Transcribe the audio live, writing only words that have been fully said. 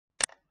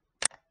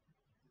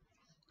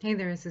Hey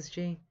there,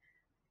 SSG.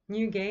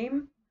 New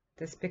game,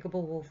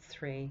 Despicable Wolf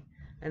 3.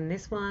 And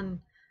this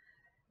one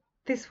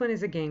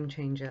is a game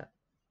changer.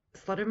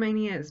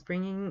 Slotomania is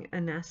bringing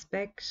an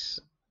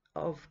aspect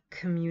of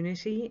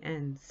community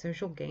and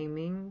social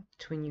gaming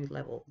to a new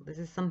level. This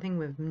is something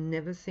we've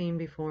never seen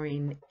before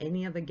in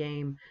any other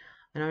game,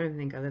 and I don't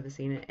think I've ever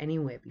seen it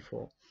anywhere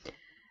before.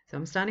 So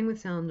I'm starting with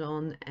sound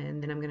on,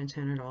 and then I'm going to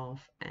turn it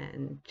off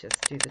and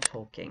just do the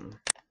talking.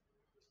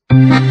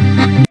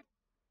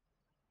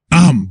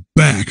 I'm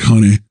back,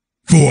 honey,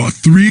 for a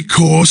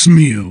three-course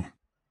meal.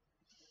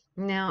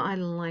 Now I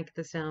like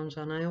the sound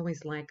on. I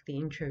always like the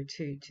intro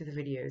to the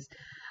videos.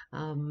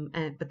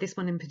 But this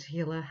one in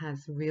particular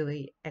has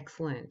really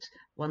excellent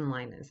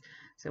one-liners.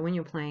 So when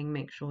you're playing,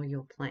 make sure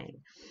you're playing.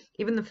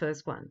 Even the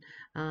first one,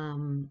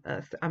 I'm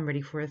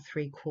ready for a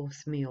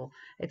three-course meal.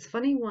 It's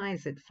funny. Why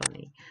is it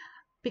funny?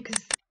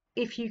 Because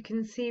if you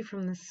can see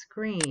from the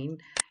screen,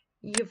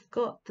 you've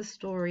got the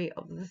story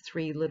of the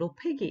three little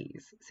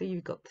piggies. So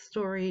you've got the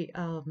story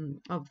of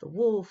the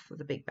wolf,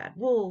 the big bad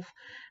wolf,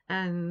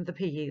 and the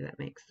piggy that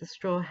makes the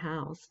straw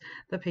house,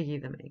 the piggy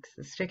that makes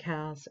the stick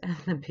house, and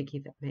the piggy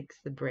that makes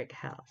the brick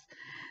house.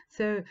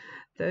 So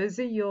those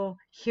are your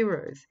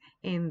heroes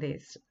in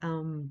this.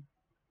 And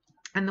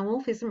the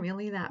wolf isn't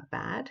really that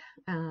bad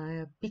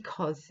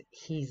because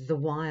he's the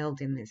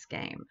wild in this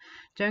game.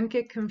 Don't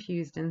get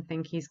confused and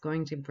think he's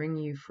going to bring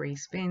you free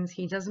spins.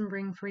 He doesn't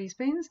bring free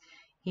spins.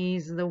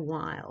 He's the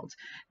wild.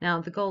 Now,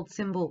 the gold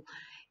symbol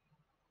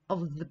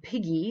of the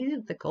piggy,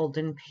 the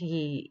golden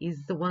piggy,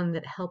 is the one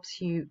that helps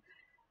you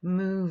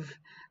move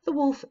the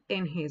wolf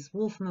in his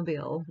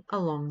wolfmobile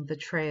along the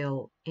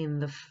trail in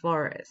the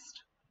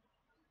forest.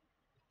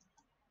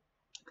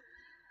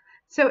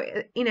 So,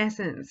 in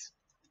essence,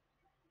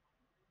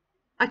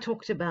 I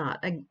talked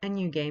about a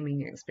new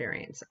gaming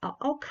experience.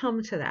 I'll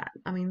come to that.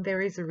 I mean,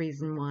 there is a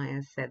reason why I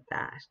said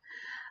that.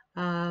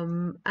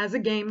 As a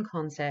game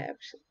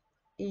concept,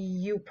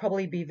 you'll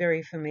probably be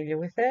very familiar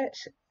with it.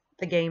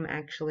 The game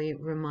actually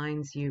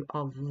reminds you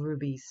of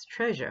Ruby's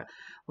Treasure,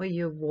 where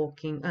you're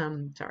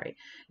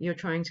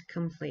trying to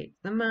complete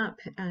the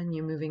map and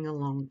you're moving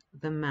along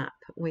the map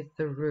with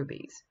the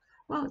rubies.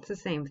 Well, it's the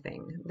same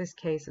thing. In this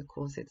case, of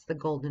course, it's the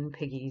golden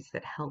piggies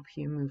that help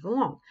you move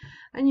along.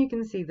 And you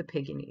can see the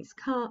pig in his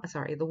car,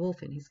 sorry, the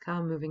wolf in his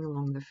car moving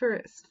along the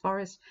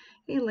forest.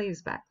 He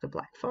leaves back the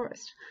black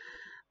forest,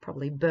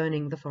 probably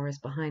burning the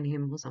forest behind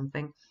him or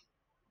something.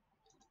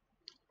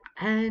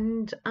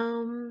 And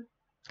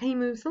he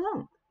moves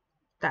along.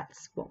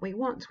 That's what we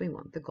want. We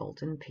want the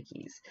golden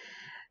piggies.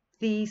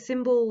 The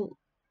symbol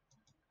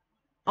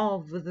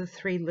of the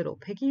three little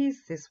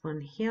piggies, this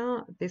one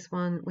here, this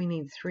one, we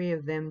need three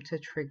of them to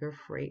trigger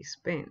free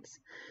spins.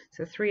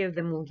 So three of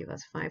them will give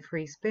us 5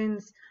 free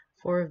spins,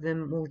 4 of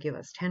them will give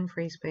us 10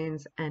 free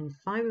spins, and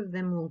 5 of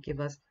them will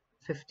give us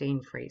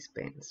 15 free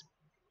spins.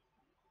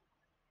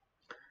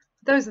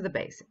 Those are the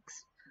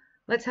basics.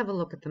 Let's have a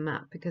look at the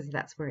map because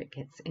that's where it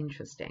gets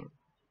interesting.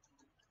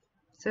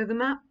 So the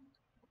map,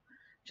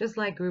 just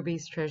like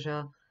Ruby's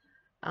Treasure,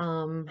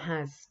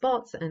 has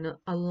spots, and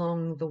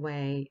along the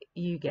way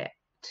you get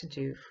to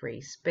do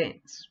free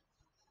spins.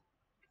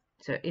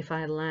 So if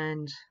I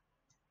land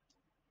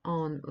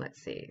on, let's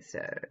see,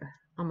 so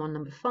I'm on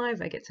number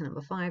 5, I get to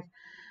number 5.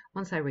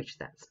 Once I reach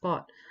that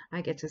spot,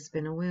 I get to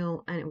spin a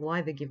wheel, and it will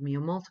either give me a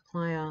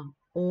multiplier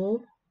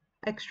or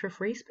extra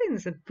free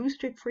spins, a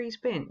boosted free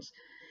spins,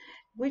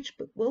 which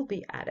will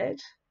be added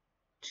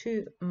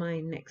to my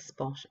next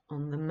spot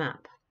on the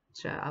map.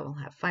 So I will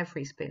have 5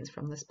 free spins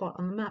from the spot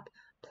on the map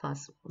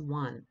plus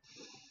 1.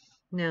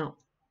 Now,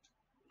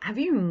 have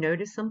you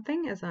noticed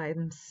something as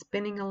I'm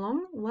spinning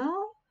along?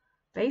 Well,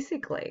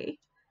 basically,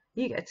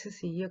 you get to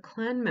see your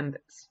clan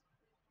members.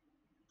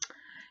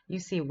 You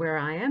see where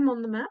I am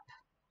on the map,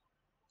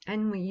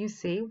 and you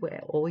see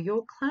where all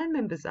your clan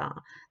members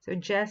are. So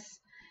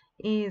Jess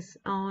is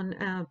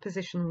on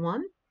position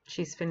 1.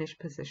 She's finished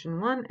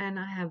position 1, and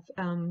I have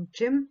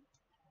Jim.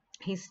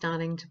 He's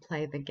starting to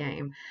play the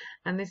game,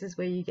 and this is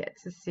where you get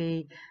to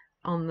see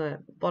on the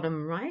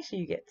bottom right,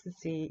 you get to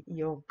see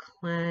your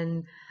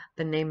clan,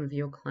 the name of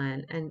your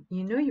clan, and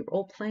you know you're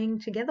all playing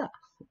together.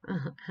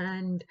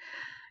 And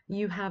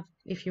you have,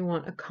 if you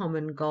want, a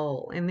common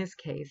goal. In this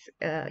case,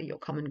 your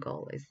common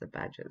goal is the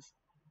badges.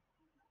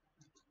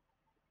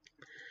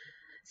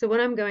 So what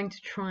I'm going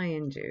to try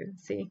and do,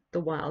 see, the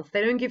wilds,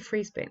 they don't give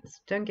free spins.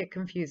 Don't get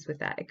confused with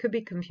that. It could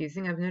be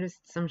confusing. I've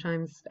noticed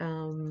sometimes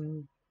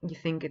you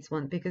think it's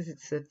one because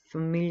it's a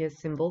familiar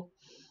symbol.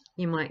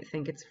 You might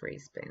think it's free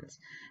spins.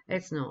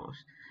 It's not.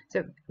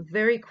 So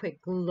very quick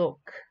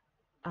look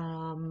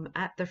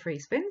at the free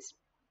spins.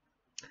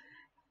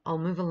 I'll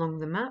move along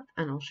the map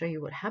and I'll show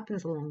you what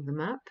happens along the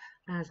map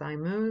as I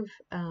move,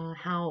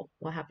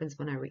 what happens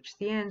when I reach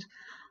the end.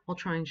 I'll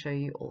try and show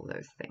you all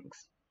those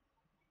things.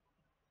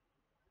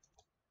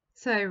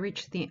 So I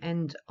reached the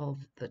end of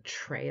the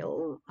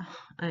trail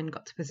and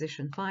got to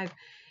position 5.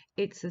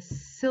 It's a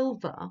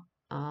silver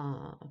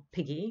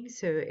piggy,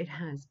 so it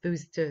has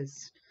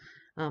boosters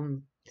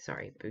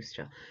sorry,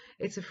 booster.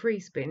 It's a free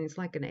spin. It's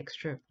like an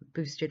extra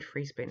boosted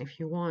free spin if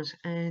you want,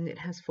 and it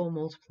has 4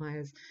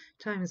 multipliers: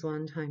 times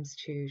 1, times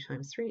 2,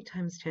 times 3,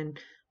 times 10.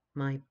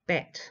 My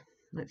bet.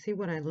 Let's see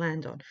what I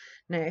land on.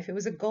 Now, if it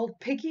was a gold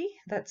piggy,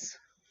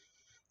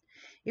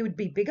 it would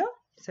be bigger.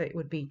 So it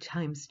would be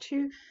times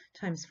 2,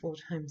 times 4,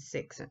 times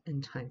 6,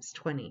 and times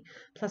 20,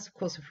 plus of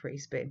course a free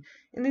spin.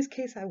 In this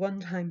case, I won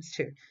times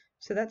 2.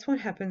 So that's what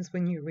happens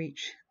when you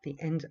reach the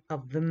end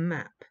of the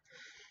map.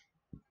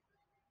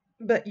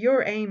 But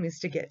your aim is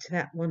to get to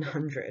that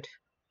 100.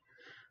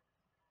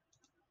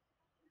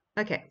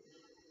 Okay,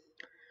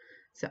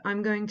 so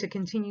I'm going to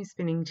continue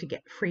spinning to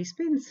get free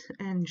spins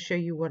and show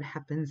you what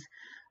happens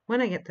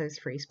when I get those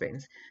free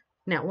spins.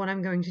 Now, what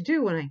I'm going to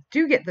do when I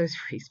do get those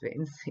free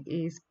spins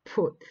is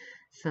put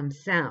some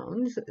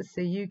sounds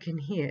so you can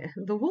hear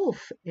the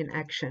wolf in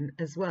action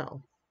as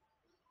well.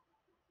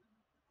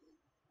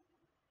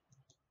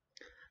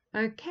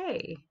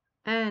 Okay,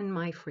 and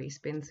my free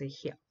spins are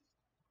here.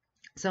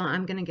 So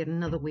I'm going to get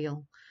another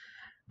wheel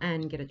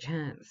and get a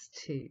chance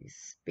to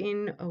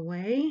spin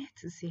away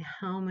to see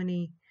how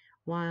many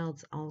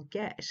wilds I'll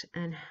get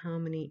and how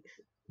many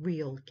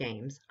real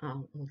games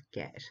I'll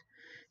get.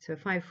 So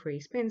 5 free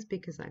spins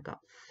because I got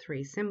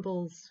 3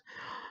 symbols.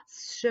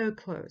 So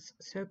close,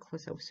 so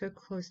close. I was so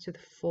close to the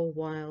 4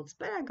 wilds,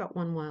 but I got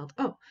 1 wild.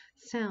 Oh,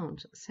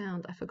 sound.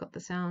 I forgot the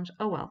sound.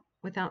 Oh well,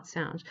 without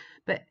sound.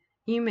 But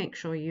you make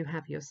sure you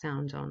have your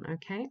sound on,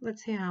 okay?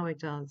 Let's see how it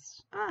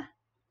does. Ah,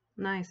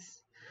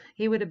 nice.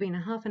 He would have been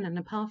a huffing and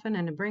a puffing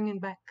and a bringing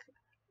back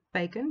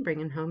bacon,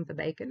 bringing home the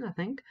bacon, I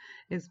think,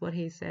 is what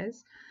he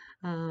says.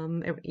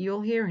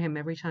 You'll hear him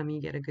every time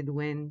you get a good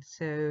win,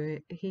 so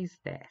he's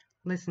there.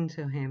 Listen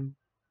to him,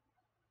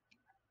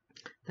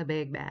 the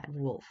big bad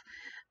wolf,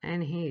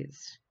 and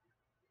his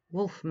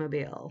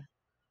wolfmobile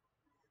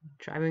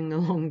driving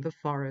along the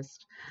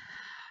forest.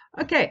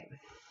 Okay,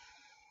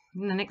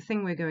 the next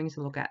thing we're going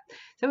to look at.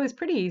 So it's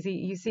pretty easy.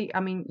 You see,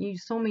 I mean, you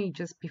saw me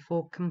just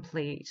before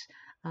complete.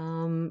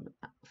 From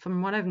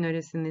what I've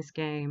noticed in this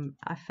game,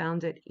 I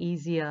found it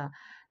easier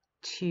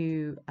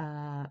to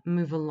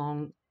move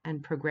along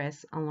and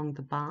progress along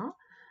the bar.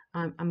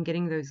 I'm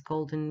getting those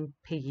golden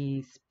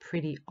piggies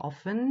pretty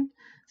often,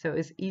 so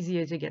it's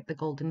easier to get the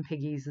golden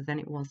piggies than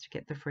it was to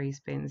get the free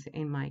spins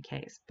in my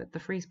case. But the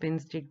free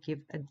spins did give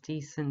a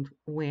decent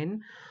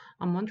win.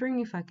 I'm wondering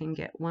if I can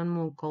get one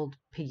more gold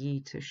piggy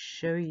to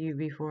show you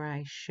before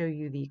I show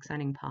you the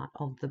exciting part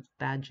of the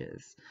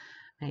badges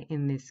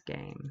in this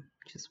game.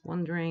 Just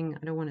wondering,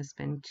 I don't want to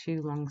spend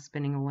too long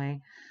spinning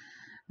away.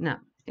 No,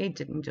 it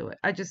didn't do it.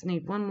 I just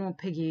need one more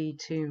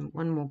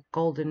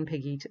golden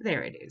piggy to,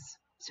 there it is.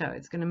 So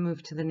it's going to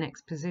move to the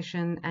next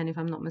position, and if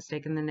I'm not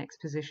mistaken, the next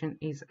position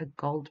is a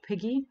gold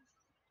piggy.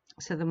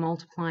 So the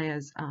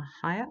multipliers are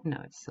higher. No,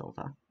 it's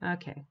silver.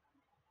 Okay.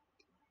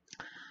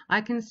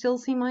 I can still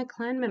see my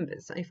clan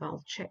members. If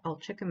I'll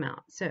check them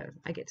out. So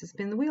I get to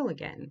spin the wheel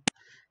again.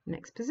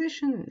 Next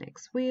position,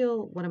 next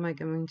wheel. What am I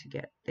going to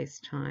get this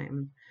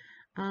time?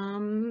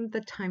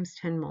 The times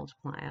 10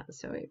 multiplier.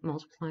 So it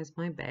multiplies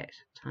my bet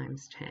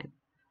times 10.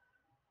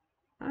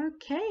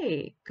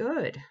 Okay,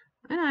 good.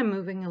 And I'm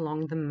moving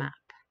along the map.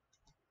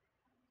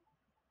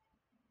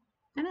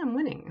 And I'm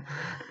winning.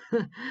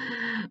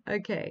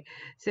 Okay,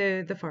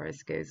 so the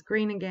forest goes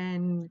green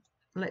again.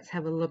 Let's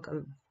have a look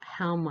at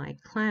how my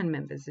clan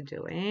members are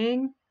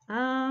doing.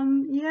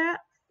 Yeah,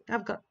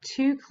 I've got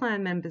 2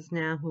 clan members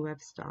now who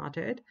have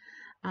started.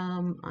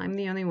 I'm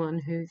the only one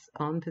who's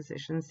on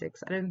position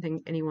 6. I don't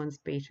think anyone's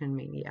beaten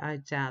me. I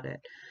doubt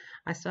it.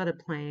 I started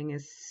playing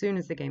as soon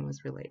as the game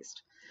was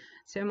released.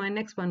 So my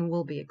next one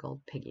will be a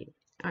gold piggy.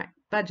 All right,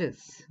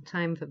 badges.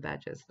 Time for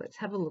badges. Let's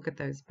have a look at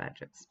those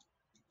badges.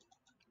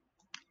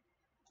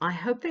 I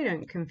hope they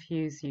don't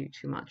confuse you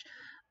too much.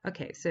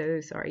 Okay,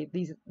 so sorry,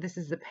 this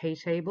is the pay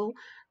table,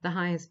 the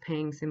highest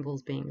paying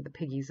symbols being the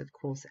piggies, of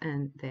course,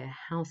 and their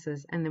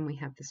houses, and then we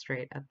have the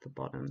straight at the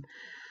bottom.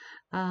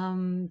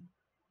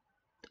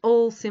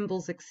 All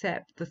symbols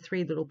except the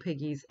 3 little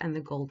piggies and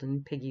the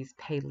golden piggies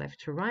pay left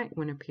to right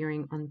when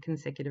appearing on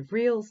consecutive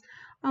reels.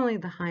 Only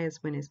the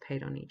highest win is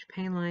paid on each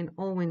pay line.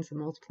 All wins are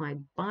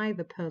multiplied by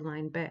the per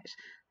line bet.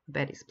 The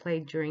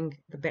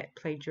bet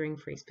played during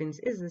free spins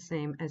is the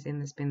same as in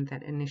the spin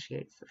that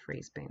initiates the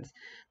free spins.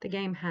 The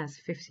game has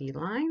 50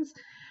 lines.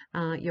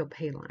 Your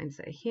pay lines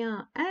are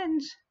here,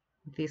 and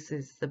this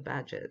is the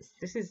badges.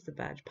 This is the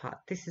badge part.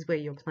 This is where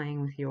you're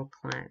playing with your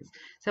clans.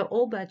 So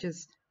all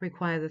badges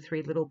require the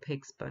 3 little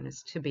pigs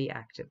bonus to be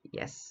active.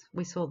 Yes,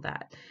 we saw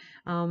that.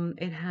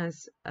 It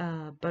has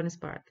a bonus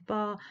bar at the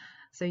bar,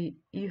 so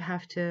you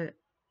have to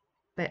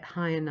bet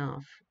high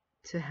enough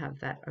to have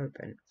that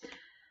open.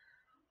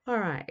 All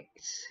right,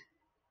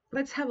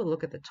 let's have a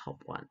look at the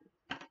top one.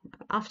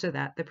 After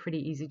that, they're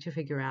pretty easy to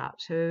figure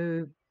out.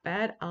 So,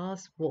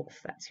 Badass Wolf,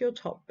 that's your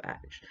top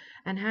badge.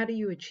 And how do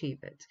you achieve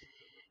it?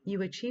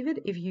 You achieve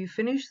it if you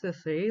finish the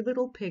 3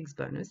 little pigs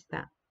bonus,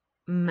 that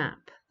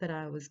map that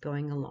I was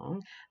going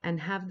along and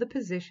have the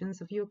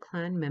positions of your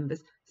clan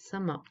members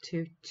sum up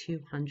to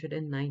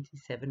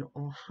 297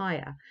 or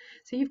higher.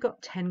 So you've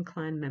got 10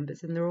 clan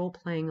members and they're all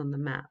playing on the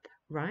map,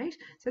 right?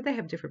 So they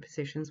have different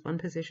positions. One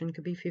position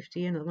could be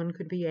 50, another one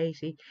could be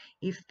 80.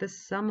 If the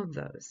sum of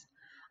those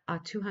are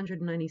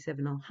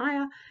 297 or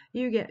higher,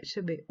 you get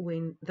to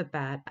win the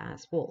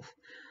badass wolf.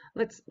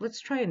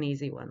 Let's try an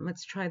easy one.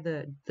 Let's try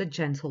the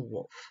gentle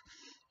wolf.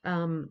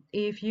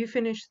 If you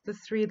finish the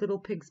Three Little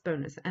Pigs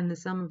bonus and the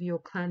sum of your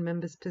clan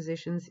members'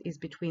 positions is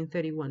between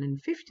 31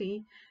 and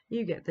 50,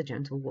 you get the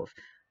gentle wolf.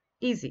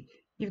 Easy.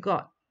 You've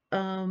got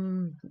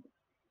 9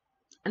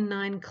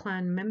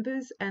 clan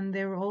members and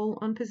they're all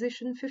on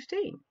position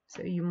 15.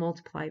 So you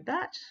multiply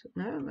that.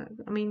 No,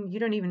 I mean, you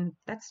don't even,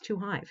 that's too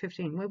high.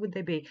 15. Where would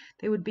they be?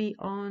 They would be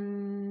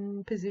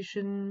on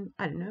position,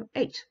 I don't know,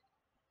 8.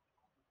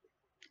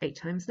 8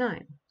 times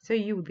 9. So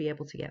you would be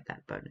able to get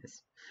that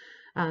bonus,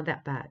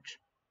 that badge.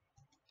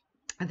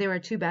 There are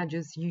 2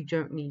 badges you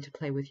don't need to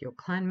play with your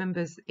clan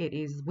members. It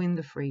is win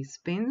the free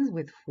spins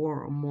with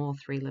 4 or more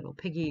Three Little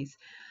Piggies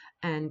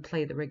and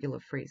play the regular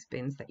free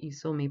spins that you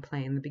saw me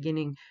play in the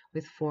beginning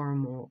with 4 or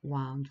more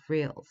wild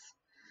reels.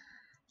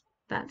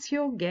 That's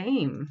your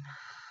game.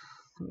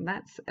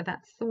 That's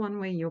the one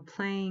where you're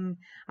playing.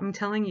 I'm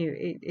telling you,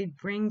 it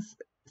brings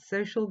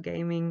social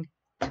gaming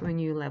to a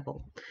new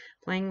level.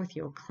 Playing with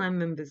your clan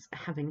members,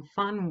 having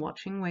fun,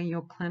 watching where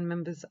your clan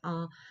members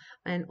are,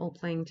 and all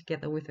playing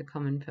together with a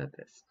common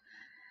purpose.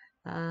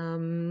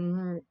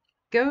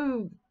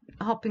 Go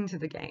hop into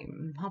the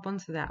game, hop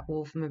onto that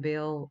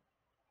Wolfmobile,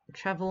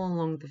 travel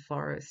along the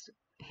forest,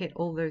 hit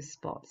all those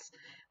spots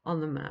on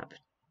the map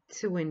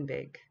to win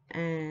big,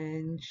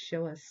 and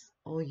show us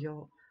all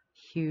your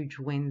huge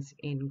wins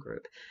in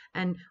group.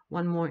 And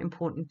one more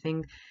important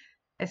thing,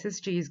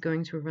 SSG is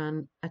going to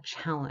run a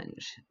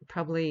challenge,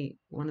 probably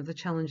one of the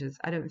challenges.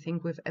 I don't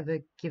think we've ever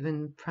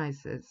given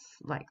prizes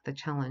like the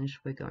challenge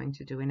we're going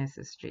to do in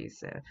SSG,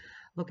 so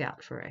look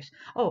out for it.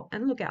 Oh,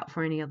 and look out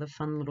for any other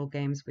fun little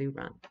games we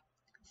run.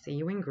 See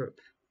you in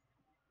group.